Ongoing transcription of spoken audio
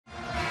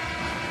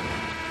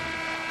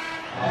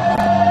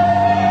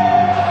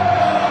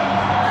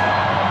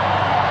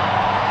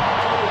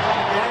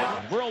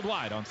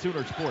on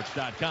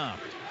Soonersports.com.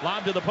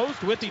 Lob to the post.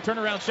 Withy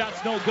turnaround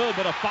shot's no good,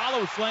 but a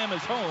follow slam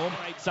is home.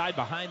 Right side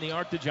behind the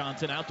arc to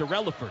Johnson, out to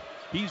Relaford.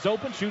 He's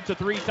open, shoots a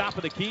three, top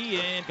of the key,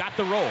 and got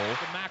the roll.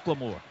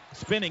 McLemore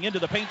spinning into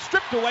the paint,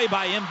 stripped away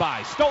by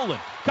Mbai. Stolen.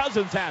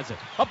 Cousins has it.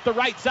 Up the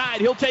right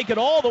side, he'll take it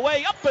all the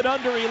way. Up and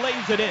under, he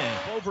lays it in.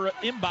 Over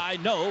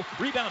Mbai, no.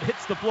 Rebound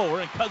hits the floor,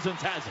 and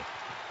Cousins has it.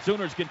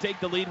 Sooners can take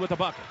the lead with a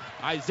bucket.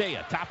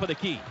 Isaiah, top of the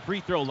key, free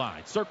throw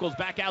line. Circles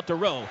back out to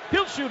Rowe.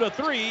 He'll shoot a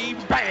three.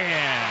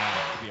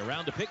 Bam! Be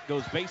around to pick,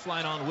 goes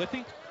baseline on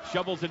Withy.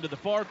 Shovels into the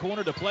far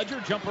corner to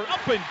Pledger. Jumper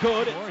up and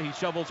good. Or he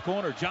shovels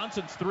corner.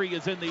 Johnson's three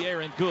is in the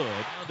air and good.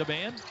 On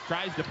demand,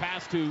 tries to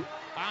pass to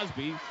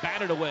Osby.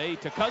 Batted away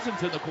to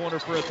Cousins in the corner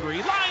for a three.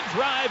 Line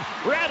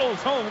drive, rattles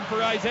home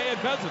for Isaiah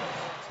Cousins.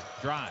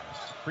 Drives,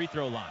 free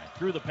throw line,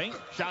 through the paint.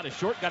 Shot is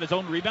short, got his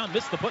own rebound,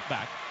 missed the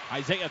putback.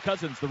 Isaiah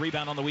Cousins, the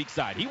rebound on the weak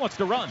side. He wants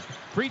to run.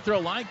 Free throw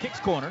line, kicks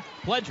corner.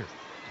 Pledger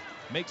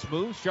makes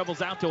moves,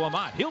 shovels out to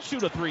Amat. He'll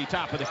shoot a three,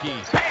 top of the key.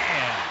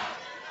 Bam!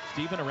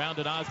 Steven around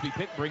an Osby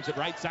pick, brings it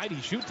right side.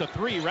 He shoots a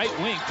three, right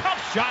wing.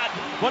 Tough shot,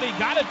 but he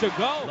got it to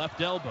go.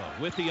 Left elbow,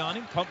 Withy on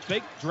him, pump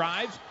fake,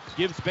 drives,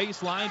 gives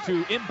baseline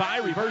to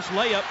Mbai, reverse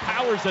layup,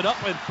 powers it up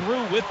and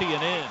through Withy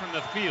and in. From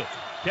the field.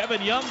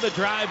 Kevin Young, the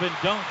drive and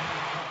dunk.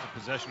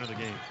 Possession of the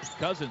game.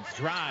 Cousins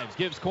drives,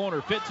 gives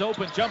corner, fits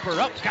open, jumper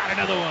up, got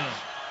another one.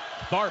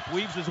 Tharp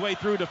weaves his way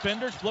through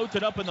defenders, floats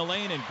it up in the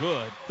lane and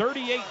good.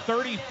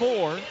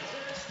 38-34.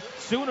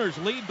 Sooners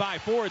lead by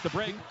 4 at the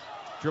break.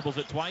 Dribbles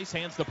it twice,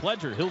 hands to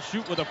Pledger. He'll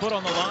shoot with a foot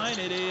on the line.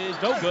 It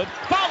is no good.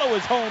 Follow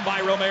is home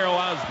by Romero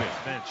Osby.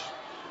 Bench.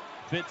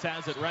 Fitz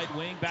has it right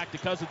wing, back to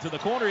Cousins to the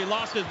corner. He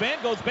lost his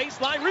man, goes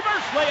baseline,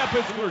 reverse layup.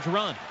 His Sooners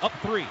run, up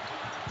 3.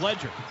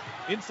 Pledger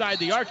inside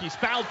the arc, he's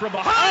fouled from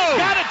behind. Oh!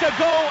 Got it to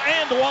go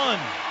and one.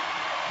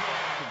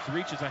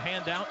 Reaches a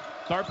hand out.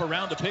 Tharp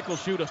around to Pickle,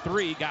 shoot a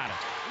three, got it.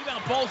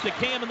 Rebound falls to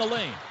Cam in the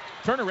lane.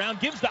 Turnaround,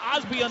 gives to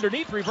Osby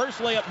underneath, reverse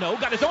layup, no.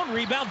 Got his own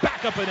rebound,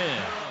 back up and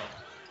in.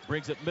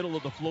 Brings it middle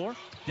of the floor,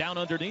 down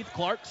underneath.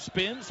 Clark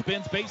spins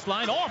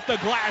baseline, off the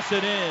glass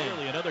and in.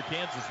 Really another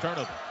Kansas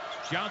turnover.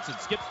 Johnson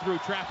skips through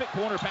traffic,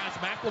 corner pass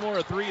McLemore,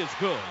 a three is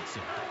good.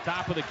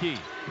 Top of the key,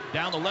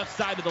 down the left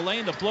side of the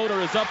lane, the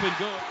floater is up and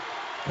good.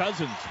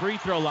 Cousins, free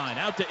throw line,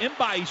 out to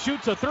Mbai, he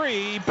shoots a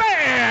three,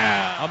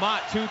 bam!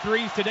 Amat, 2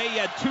 threes today, he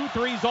had 2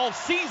 threes all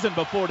season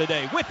before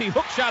today. Withy,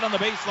 hook shot on the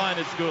baseline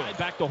is good.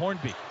 Back to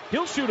Hornby,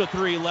 he'll shoot a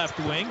three left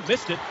wing,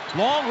 missed it.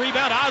 Long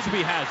rebound,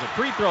 Osby has it,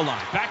 free throw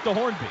line, back to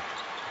Hornby.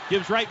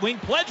 Gives right wing,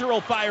 Pledger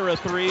will fire a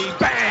three,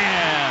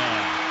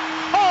 bam!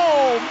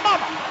 Oh,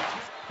 mama!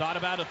 Thought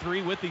about a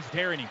three, Withy's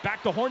daring him.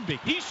 Back to Hornby,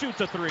 he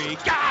shoots a three,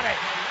 got it!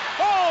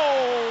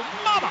 Oh,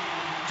 mama!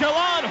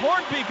 Jalon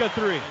Hornbeek a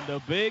three. And the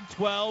Big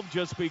 12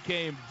 just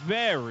became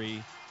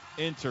very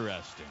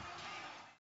interesting.